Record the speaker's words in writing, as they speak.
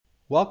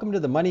Welcome to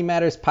the Money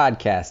Matters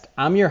Podcast.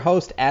 I'm your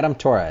host, Adam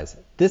Torres.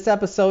 This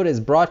episode is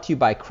brought to you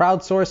by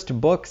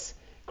Crowdsourced Books.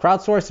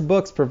 Crowdsourced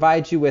Books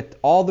provides you with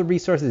all the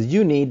resources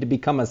you need to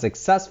become a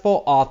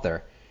successful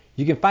author.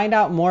 You can find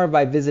out more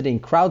by visiting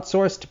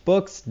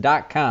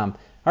crowdsourcedbooks.com.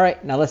 All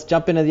right, now let's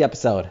jump into the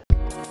episode.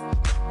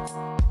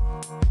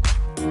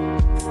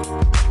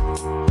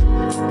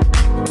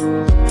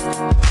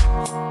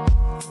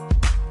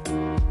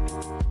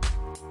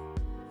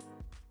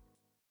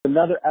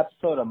 Another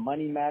episode of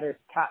Money Matters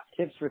Top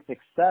Tips for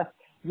Success.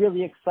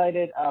 Really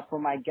excited for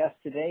my guest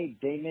today,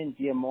 Damon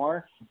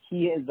Diamore.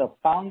 He is the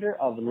founder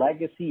of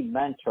Legacy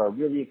Mentor.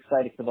 Really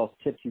excited for those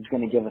tips he's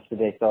going to give us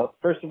today. So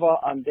first of all,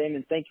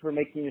 Damon, thank you for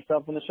making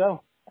yourself on the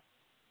show.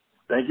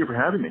 Thank you for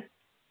having me.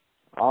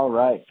 All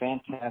right,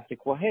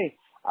 fantastic. Well, hey,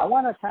 I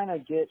want to kind of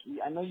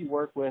I know you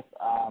work with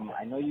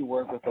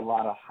a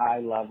lot of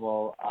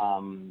high-level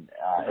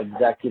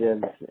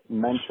executives,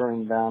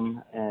 mentoring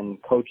them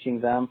and coaching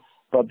them.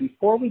 But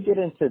before we get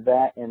into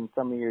that and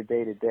some of your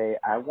day-to-day,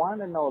 I want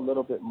to know a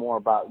little bit more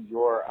about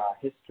your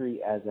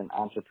history as an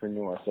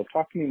entrepreneur. So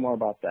talk to me more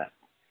about that.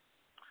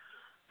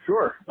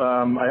 Sure.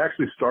 I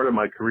actually started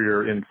my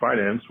career in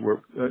finance,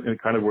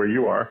 kind of where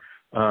you are.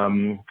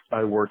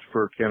 I worked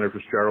for Cantor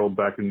Fitzgerald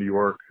back in New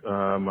York.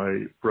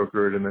 I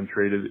brokered and then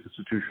traded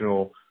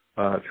institutional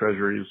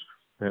treasuries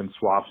and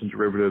swaps and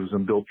derivatives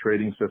and built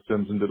trading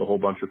systems and did a whole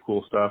bunch of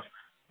cool stuff.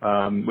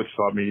 Which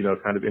taught me,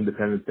 kind of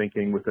independent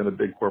thinking within a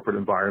big corporate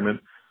environment.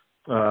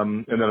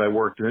 And then I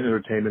worked in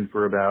entertainment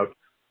for about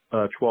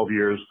 12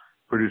 years,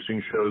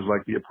 producing shows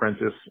like The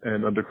Apprentice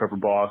and Undercover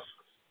Boss,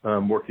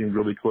 working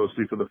really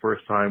closely for the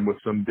first time with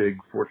some big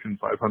Fortune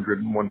 500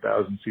 and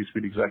 1,000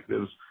 C-suite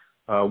executives,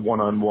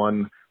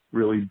 one-on-one,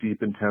 really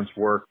deep, intense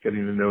work,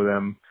 getting to know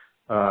them.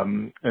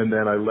 And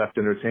then I left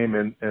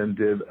entertainment and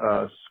did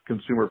a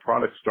consumer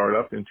product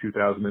startup in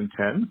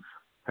 2010,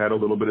 had a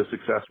little bit of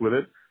success with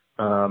it.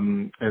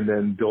 And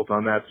then built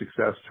on that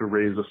success to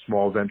raise a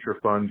small venture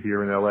fund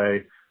here in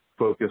LA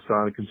focused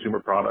on consumer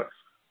products.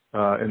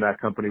 And that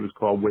company was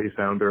called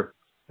Wayfounder.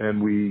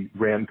 And we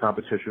ran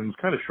competitions,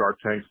 kind of Shark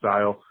Tank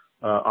style,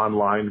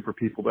 online for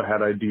people that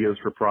had ideas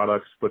for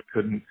products but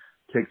couldn't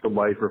take the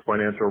life or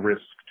financial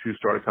risk to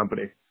start a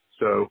company.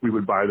 So we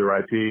would buy their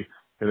IP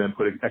and then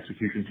put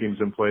execution teams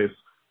in place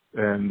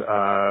and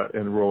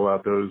roll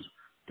out those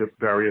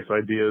various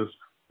ideas,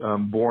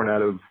 born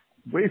out of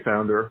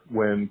Wayfounder.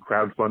 When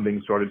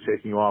crowdfunding started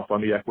taking off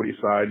on the equity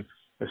side,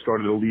 I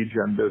started a lead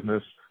gen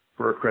business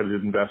for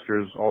accredited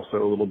investors,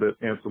 also a little bit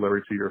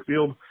ancillary to your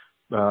field.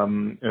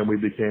 And we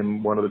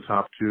became one of the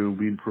top 2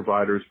 lead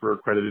providers for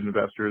accredited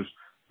investors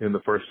in the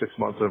first 6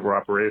 months of our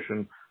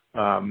operation.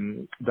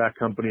 That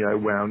company I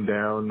wound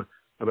down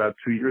about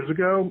 2 years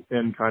ago,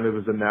 and kind of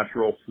as a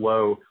natural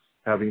flow,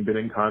 having been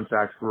in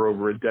contact for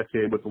over a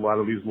decade with a lot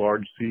of these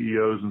large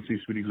CEOs and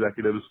C-suite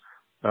executives,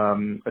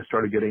 I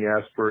started getting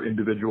asked for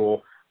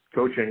individual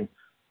coaching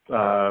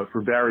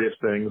for various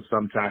things,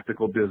 some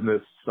tactical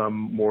business, some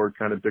more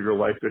kind of bigger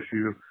life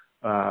issue.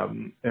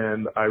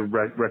 And I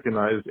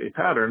recognized a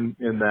pattern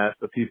in that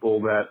the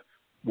people that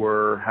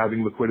were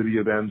having liquidity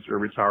events or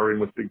retiring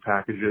with big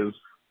packages,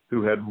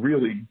 who had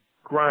really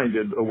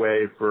grinded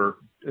away for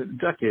a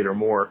decade or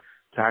more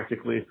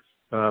tactically,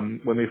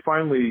 when they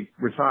finally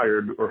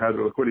retired or had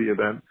a liquidity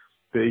event,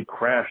 they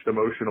crashed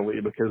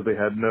emotionally because they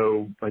had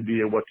no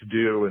idea what to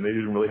do and they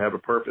didn't really have a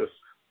purpose.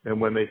 And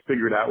when they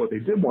figured out what they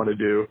did want to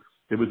do,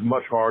 it was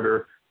much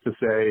harder to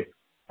say,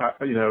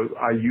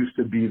 I used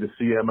to be the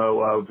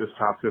CMO of this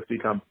top 50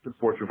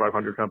 Fortune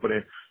 500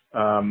 company,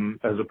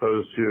 as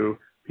opposed to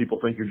people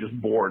think you're just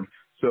bored.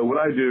 So what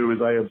I do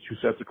is I have 2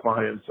 sets of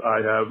clients.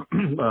 I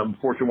have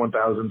Fortune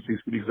 1000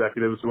 C-suite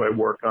executives who I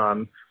work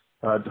on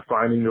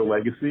defining their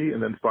legacy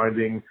and then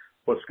finding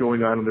what's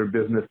going on in their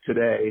business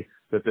today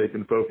that they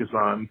can focus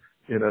on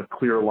in a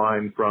clear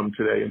line from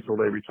today until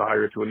they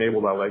retire to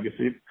enable that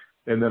legacy.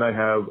 And then I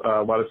have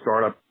a lot of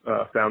startup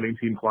founding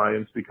team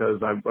clients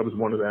because I was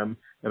one of them,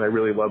 and I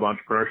really love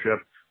entrepreneurship.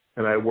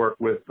 And I work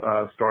with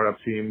startup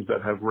teams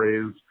that have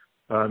raised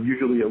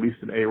usually at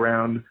least an A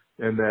round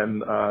and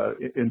then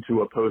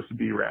into a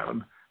post-B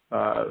round,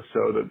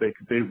 so that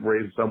they've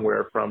raised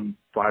somewhere from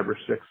 5 or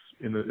 6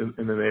 in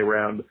an A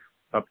round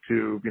up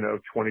to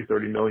 20,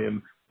 30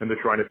 million, and they're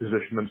trying to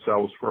position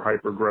themselves for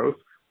hyper growth.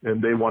 And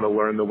they want to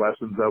learn the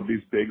lessons of these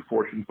big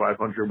Fortune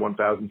 500,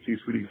 1,000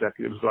 C-suite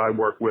executives that I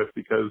work with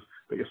because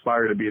they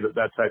aspire to be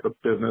that type of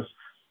business.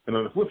 And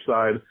on the flip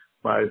side,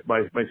 my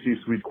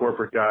C-suite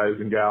corporate guys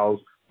and gals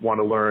want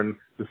to learn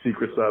the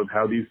secrets of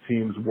how these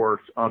teams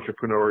worked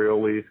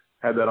entrepreneurially,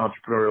 had that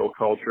entrepreneurial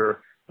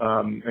culture,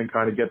 and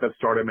kind of get that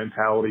startup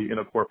mentality in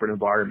a corporate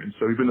environment.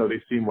 So even though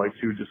they seem like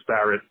 2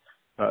 disparate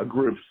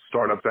groups,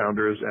 startup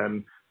founders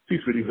and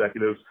C-suite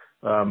executives,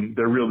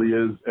 there really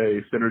is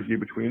a synergy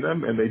between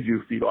them, and they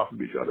do feed off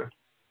of each other.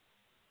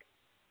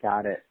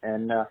 Got it.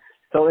 And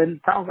so it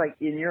sounds like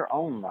in your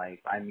own life,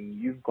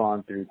 you've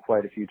gone through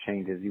quite a few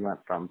changes. You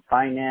went from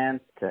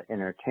finance to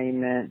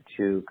entertainment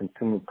to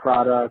consumer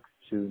products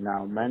to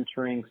now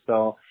mentoring.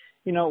 So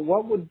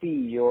what would be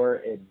your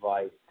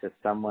advice to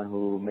someone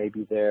who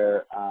maybe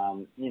they're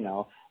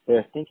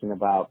thinking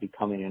about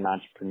becoming an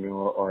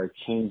entrepreneur or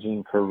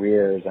changing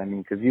careers? I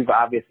mean, because you've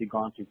obviously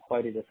gone through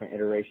quite a different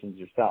iterations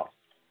yourself.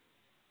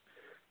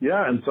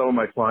 Yeah, and some of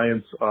my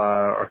clients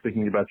are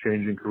thinking about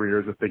changing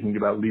careers, or thinking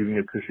about leaving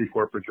a cushy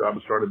corporate job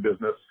to start a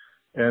business.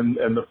 And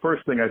the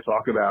first thing I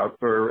talk about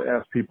or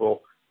ask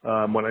people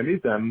when I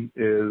meet them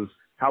is,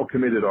 how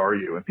committed are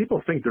you? And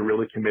people think they're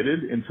really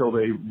committed until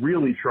they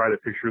really try to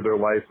picture their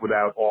life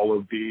without all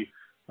of the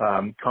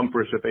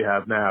comforts that they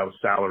have now: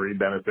 salary,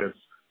 benefits,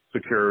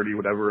 security,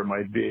 whatever it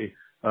might be.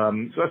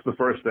 So that's the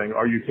first thing.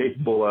 Are you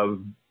capable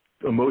of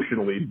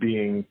emotionally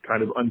being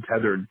kind of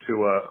untethered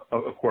to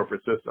a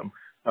corporate system?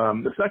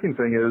 The second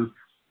thing is,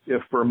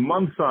 if for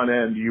months on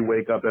end you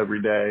wake up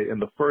every day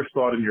and the first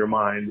thought in your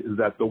mind is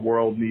that the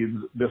world needs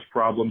this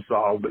problem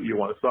solved that you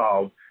want to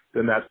solve,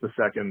 then that's the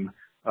second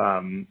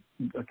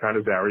kind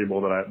of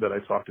variable that I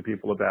talk to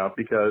people about,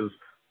 because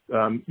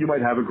you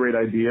might have a great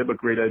idea, but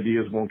great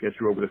ideas won't get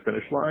you over the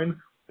finish line.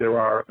 There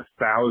are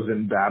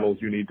 1,000 battles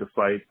you need to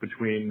fight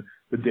between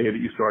the day that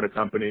you start a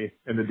company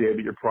and the day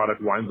that your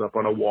product winds up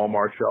on a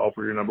Walmart shelf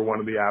or you're number one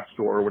in the App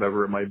Store or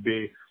whatever it might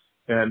be.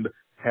 And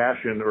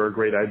passion or a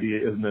great idea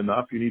isn't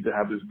enough. You need to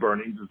have this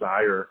burning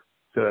desire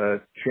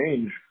to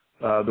change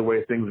the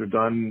way things are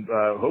done,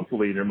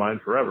 hopefully in your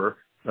mind forever.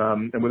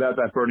 And without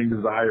that burning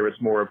desire,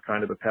 it's more of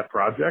kind of a pet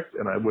project,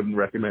 and I wouldn't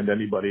recommend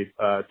anybody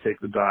take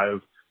the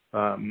dive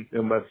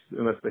unless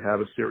they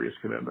have a serious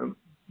commitment.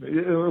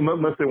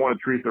 Unless they want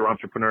to treat their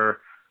entrepreneur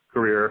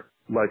career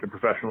like a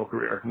professional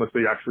career, unless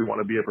they actually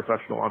want to be a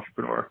professional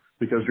entrepreneur,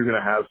 because you're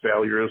going to have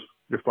failures.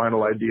 Your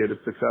final idea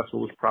that's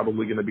successful is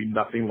probably going to be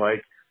nothing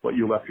like what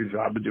you left your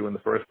job to do in the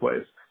first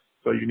place.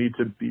 So you need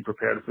to be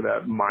prepared for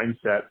that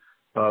mindset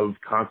of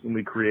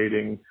constantly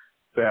creating,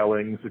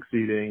 failing,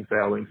 succeeding,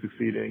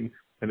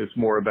 and it's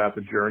more about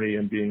the journey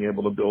and being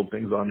able to build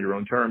things on your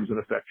own terms and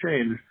affect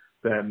change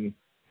than,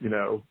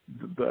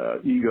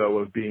 the ego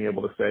of being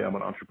able to say I'm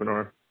an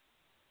entrepreneur.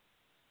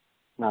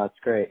 No, it's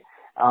great.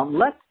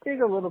 Let's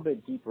dig a little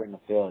bit deeper into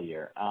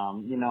failure.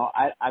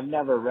 I've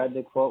never read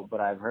the quote,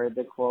 but I've heard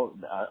the quote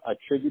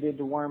attributed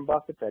to Warren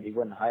Buffett that he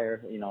wouldn't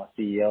hire, a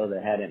CEO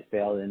that hadn't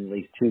failed in at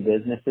least 2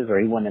 businesses, or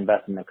he wouldn't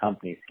invest in a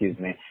company,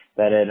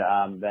 that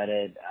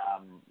had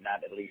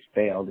not at least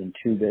failed in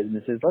 2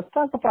 businesses. Let's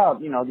talk about,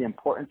 the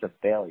importance of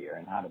failure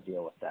and how to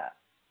deal with that.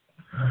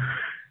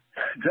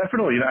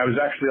 Definitely. I was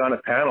actually on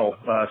a panel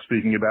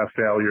speaking about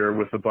failure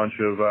with a bunch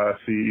of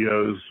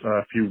CEOs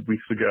a few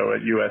weeks ago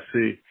at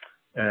USC.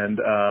 And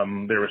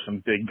there were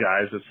some big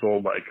guys that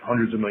sold like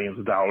hundreds of millions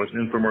of dollars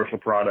in infomercial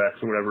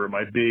products or whatever it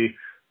might be.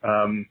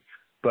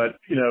 But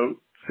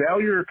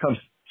failure comes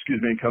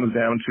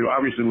down to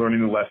obviously learning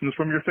the lessons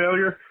from your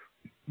failure,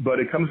 but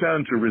it comes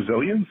down to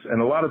resilience.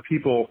 And a lot of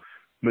people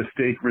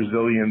mistake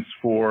resilience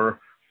for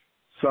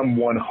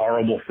one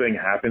horrible thing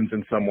happens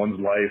in someone's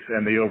life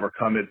and they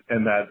overcome it,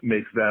 and that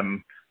makes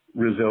them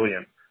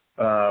resilient.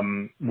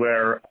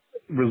 Where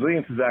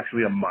resilience is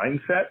actually a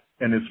mindset,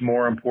 and it's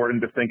more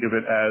important to think of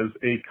it as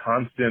a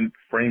constant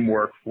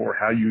framework for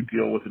how you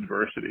deal with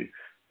adversity.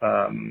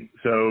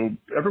 So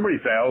everybody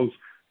fails.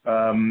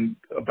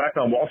 Back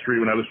on Wall Street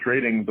when I was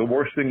trading, the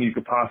worst thing you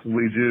could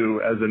possibly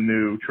do as a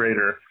new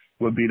trader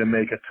would be to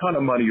make a ton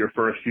of money your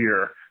first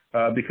year,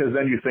 because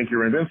then you think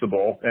you're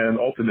invincible, and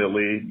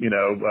ultimately,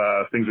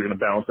 things are going to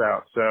balance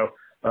out. So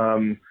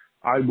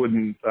I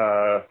wouldn't.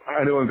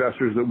 I know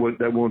investors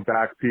that won't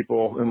back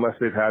people unless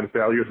they've had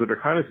failures that are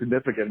kind of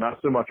significant,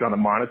 not so much on a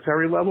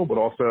monetary level, but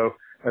also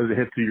as a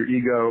hit to your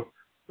ego,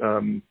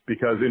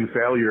 because in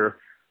failure,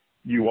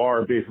 you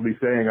are basically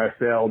saying, I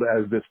failed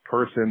as this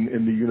person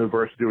in the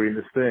universe doing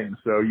this thing.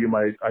 So you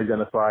might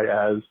identify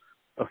as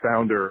a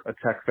founder, a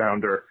tech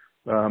founder,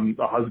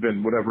 a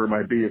husband, whatever it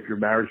might be if your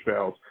marriage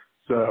fails.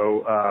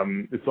 So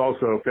it's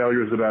also,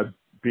 failure is about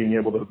being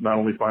able to not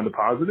only find the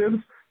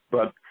positives,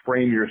 but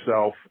frame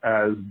yourself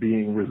as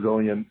being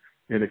resilient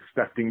and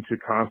expecting to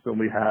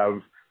constantly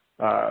have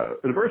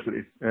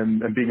adversity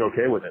and being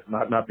okay with it,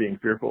 not being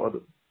fearful of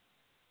it.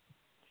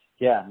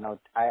 Yeah, no,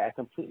 I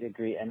completely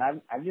agree. And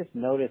I've just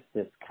noticed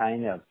this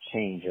kind of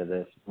change or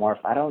this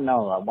morph. I don't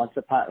know. Once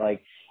upon, I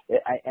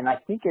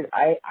think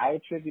I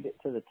attribute it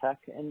to the tech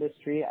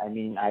industry. I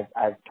mean,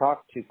 I've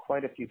talked to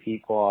quite a few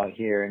people out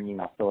here in,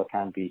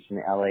 Silicon Beach in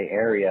the LA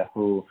area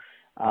who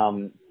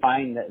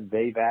find that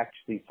they've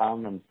actually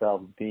found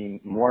themselves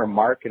being more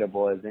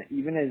marketable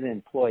even as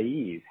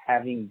employees,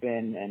 having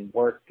been and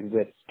worked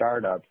with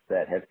startups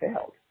that have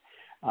failed.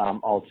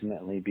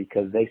 Ultimately,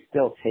 because they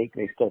still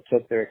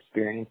took their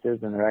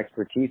experiences and their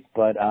expertise,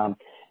 but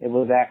it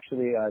was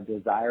actually a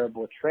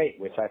desirable trait,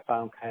 which I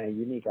found kind of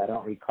unique. I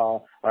don't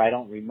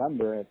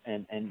remember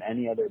in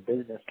any other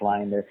business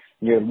line that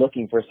you're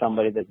looking for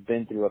somebody that's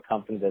been through a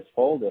company that's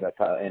folded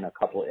in a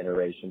couple of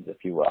iterations,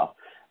 if you will.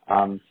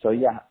 100%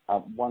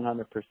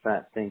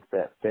 think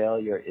that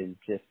failure is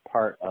just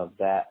part of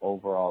that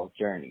overall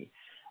journey.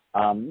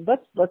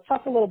 Let's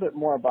talk a little bit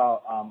more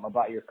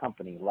about your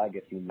company,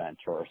 Legacy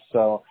Mentors.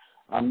 So,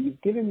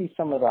 You've given me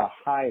some of the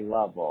high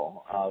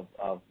level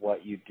of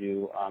what you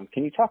do.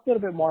 Can you talk a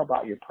little bit more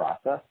about your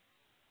process?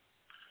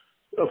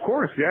 Of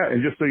course, yeah.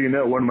 And just so you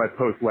know, one of my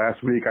posts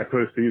last week, I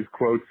post these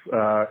quotes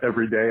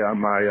every day on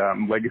my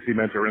Legacy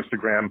Mentor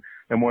Instagram,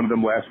 and one of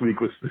them last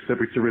week was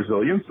specific to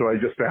resilience. So I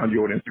just found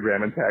you on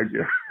Instagram and tagged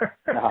you.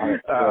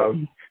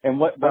 And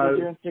what is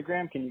your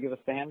Instagram? Can you give us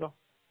the handle?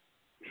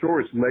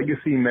 Sure, it's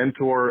Legacy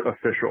Mentor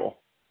Official.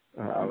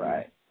 All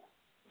right.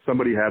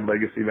 Somebody had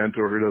Legacy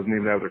Mentor who doesn't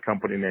even have their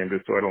company named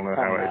it, so I don't know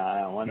how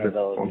I'm one of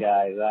those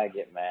guys. I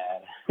get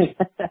mad.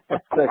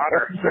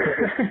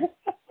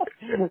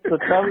 So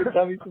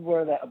tell me some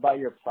more about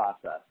your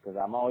process, because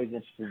I'm always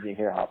interested to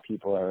hear how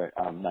people are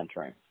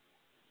mentoring.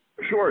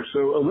 Sure.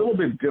 So a little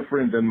bit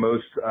different than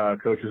most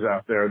coaches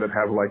out there that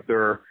have like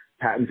their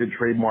patented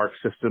trademark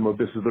system of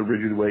this is the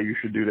rigid way you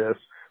should do this.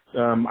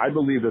 I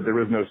believe that there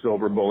is no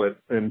silver bullet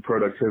in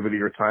productivity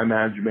or time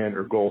management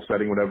or goal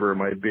setting, whatever it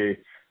might be.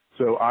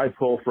 So I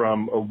pull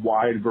from a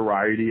wide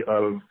variety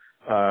of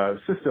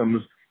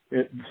systems.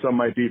 Some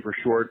might be for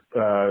short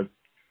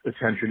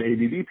attention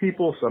ADD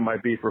people. Some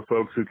might be for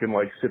folks who can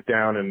like sit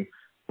down and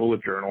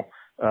bullet journal.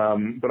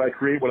 But I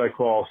create what I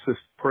call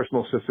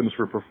personal systems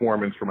for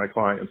performance for my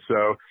clients.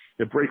 So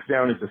it breaks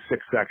down into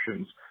 6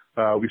 sections.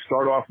 We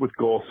start off with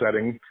goal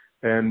setting.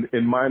 And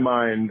in my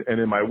mind and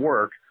in my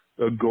work,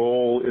 a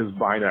goal is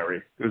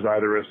binary. There's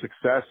either a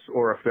success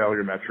or a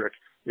failure metric.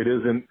 It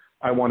isn't,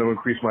 I want to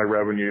increase my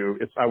revenue.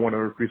 It's, I want to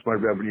increase my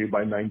revenue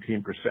by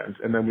 19%.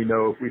 And then we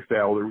know if we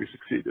failed or we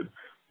succeeded.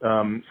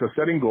 So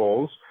setting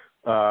goals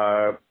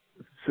on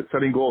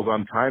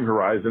time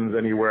horizons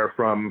anywhere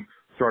from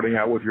starting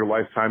out with your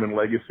lifetime and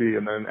legacy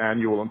and then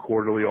annual and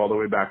quarterly all the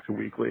way back to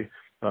weekly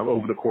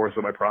over the course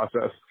of my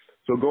process.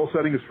 So goal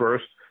setting is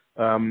first.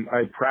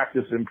 I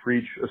practice and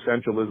preach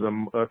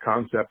essentialism, a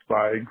concept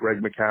by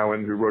Greg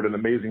McKeown, who wrote an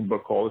amazing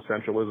book called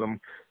Essentialism,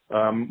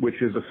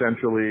 which is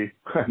essentially,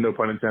 no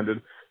pun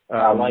intended.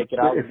 I like it.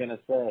 I was going to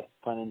say,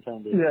 pun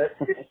intended. Yeah,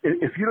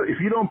 if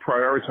you don't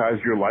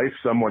prioritize your life,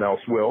 someone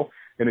else will.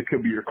 And it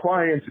could be your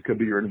clients, it could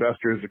be your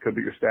investors, it could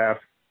be your staff.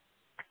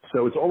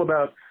 So it's all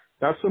about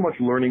not so much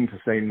learning to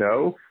say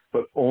no,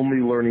 but only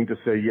learning to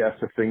say yes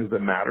to things that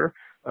matter.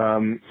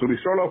 So we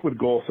start off with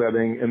goal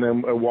setting, and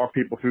then I walk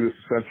people through this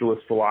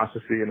essentialist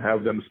philosophy and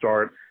have them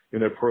start in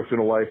their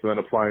personal life and then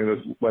applying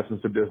those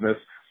lessons to business.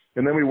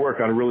 And then we work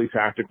on really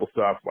tactical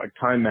stuff like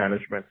time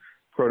management,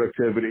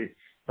 productivity,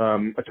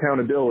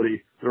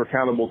 accountability. They're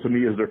accountable to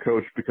me as their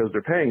coach because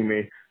they're paying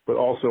me, but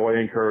also I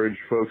encourage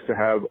folks to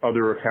have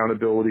other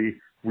accountability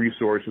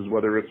resources,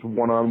 whether it's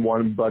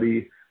one-on-one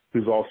buddy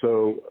who's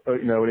also,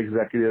 an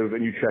executive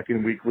and you check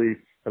in weekly.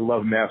 I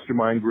love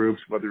mastermind groups,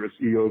 whether it's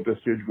EO,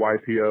 Vistage,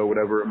 YPO,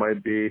 whatever it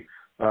might be.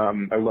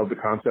 I love the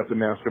concept of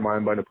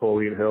mastermind by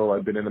Napoleon Hill.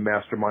 I've been in the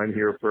mastermind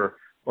here for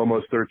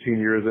almost 13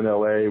 years in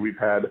LA. We've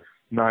had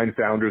 9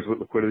 founders with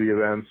liquidity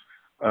events.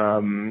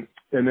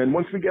 And then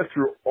once we get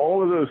through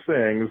all of those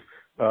things,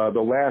 the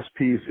last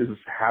piece is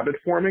habit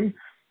forming,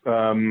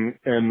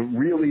 and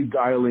really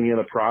dialing in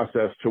a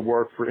process to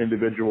work for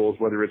individuals,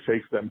 whether it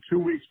takes them 2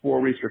 weeks, 4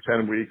 weeks, or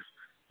 10 weeks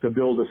to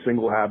build a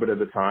single habit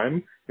at a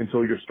time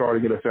until you're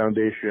starting at a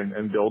foundation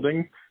and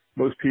building.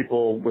 Most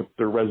people with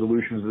their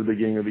resolutions at the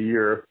beginning of the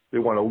year, they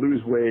want to lose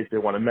weight, they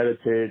want to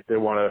meditate, they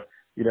want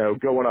to,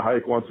 go on a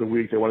hike once a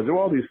week, they want to do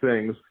all these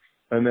things.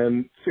 And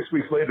then 6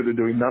 weeks later, they're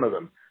doing none of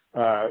them.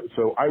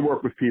 So I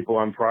work with people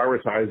on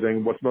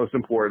prioritizing what's most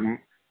important,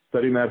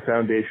 setting that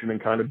foundation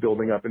and kind of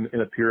building up in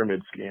a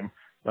pyramid scheme.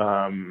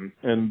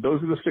 And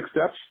those are the 6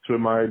 steps to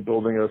my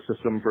building a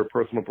system for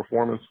personal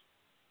performance.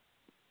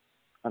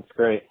 That's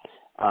great.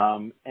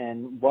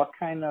 And what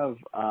kind of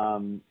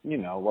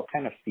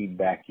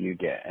feedback do you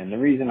get? And the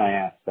reason I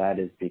ask that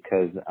is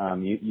because,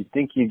 you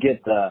think you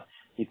get the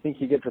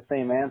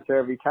same answer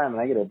every time,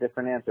 and I get a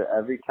different answer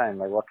every time.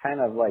 Like, what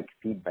kind of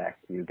feedback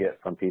do you get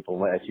from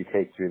people as you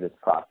take through this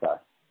process?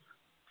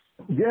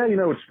 Yeah,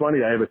 it's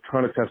funny. I have a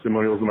ton of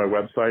testimonials on my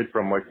website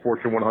from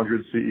Fortune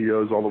 100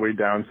 CEOs all the way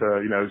down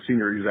to,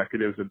 senior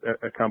executives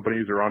at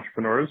companies or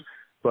entrepreneurs.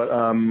 But,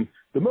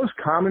 the most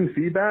common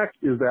feedback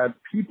is that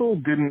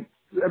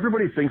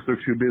everybody thinks they're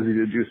too busy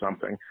to do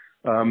something.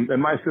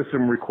 And my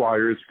system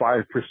requires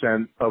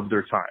 5% of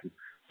their time.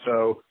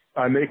 So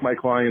I make my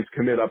clients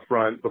commit up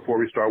front before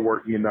we start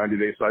working in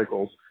 90-day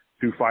cycles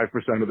to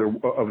 5%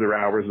 of their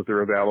hours that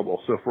they're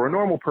available. So for a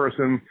normal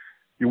person,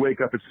 you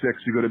wake up at 6,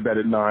 you go to bed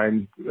at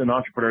 9, and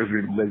entrepreneurs are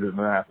even later than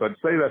that. But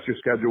say that's your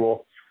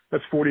schedule.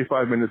 That's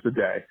 45 minutes a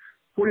day.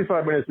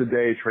 45 minutes a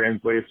day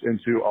translates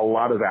into a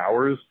lot of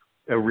hours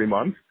every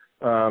month.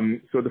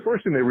 So the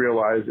first thing they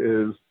realize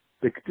is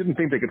they didn't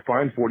think they could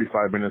find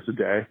 45 minutes a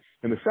day.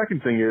 And the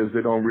second thing is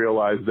they don't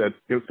realize that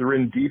if they're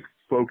in deep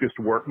focused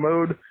work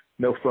mode,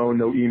 no phone,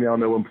 no email,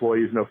 no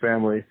employees, no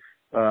family,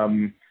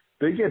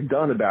 they get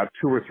done about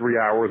 2 or 3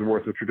 hours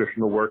worth of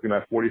traditional work in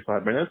that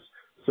 45 minutes.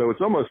 So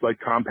it's almost like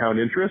compound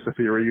interest, a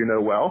theory you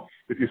know well.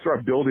 If you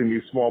start building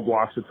these small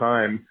blocks of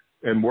time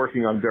and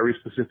working on very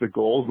specific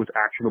goals with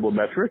actionable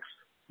metrics,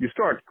 you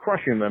start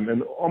crushing them.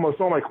 And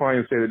almost all my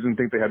clients say they didn't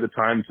think they had the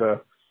time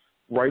to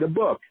write a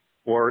book,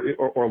 or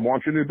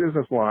launch a new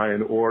business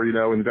line or,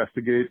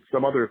 investigate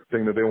some other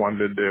thing that they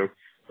wanted to do.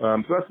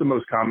 So that's the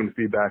most common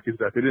feedback, is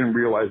that they didn't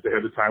realize they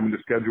had the time in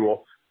their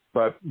schedule,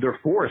 but they're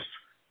forced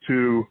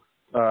to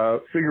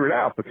figure it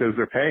out because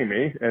they're paying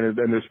me and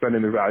then they're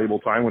spending their valuable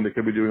time when they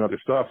could be doing other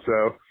stuff.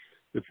 So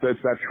it's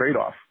that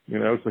trade-off,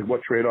 it's like,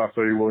 what trade-offs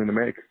are you willing to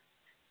make?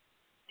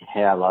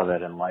 Hey, I love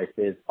it. And life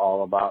is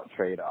all about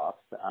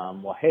trade-offs.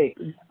 Well, hey,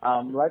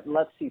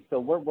 let's see. So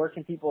where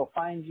can people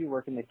find you?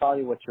 Where can they follow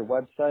you? What's your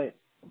website?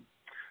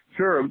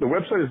 Sure. The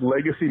website is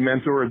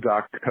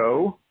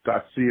legacymentor.co.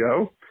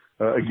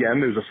 Again,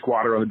 there's a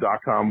squatter on the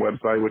 .com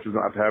website, which is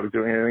not to have it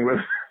doing anything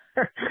with.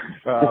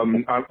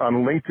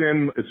 On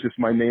LinkedIn, it's just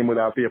my name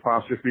without the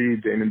apostrophe,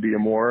 Damon B.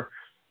 Amore.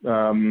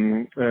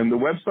 And the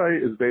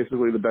website is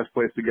basically the best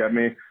place to get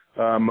me.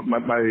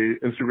 My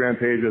Instagram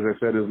page, as I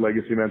said, is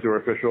Legacy Mentor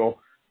Official.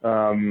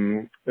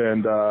 And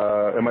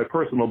my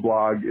personal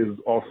blog is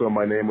also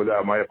my name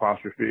without my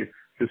apostrophe,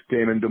 just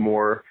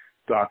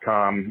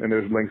DamonDamore.com. And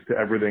there's links to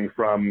everything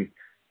from,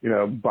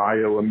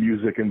 bio and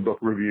music and book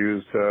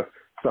reviews to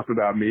stuff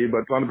about me.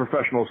 But on the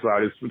professional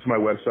side, it's my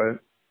website.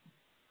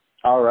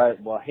 All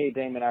right. Well, hey,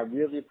 Damon, I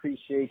really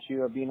appreciate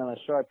you being on the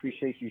show. I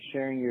appreciate you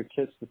sharing your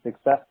tips to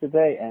success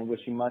today, and wish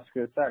you much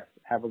success.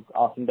 Have an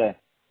awesome day.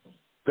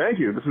 Thank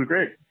you. This was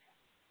great.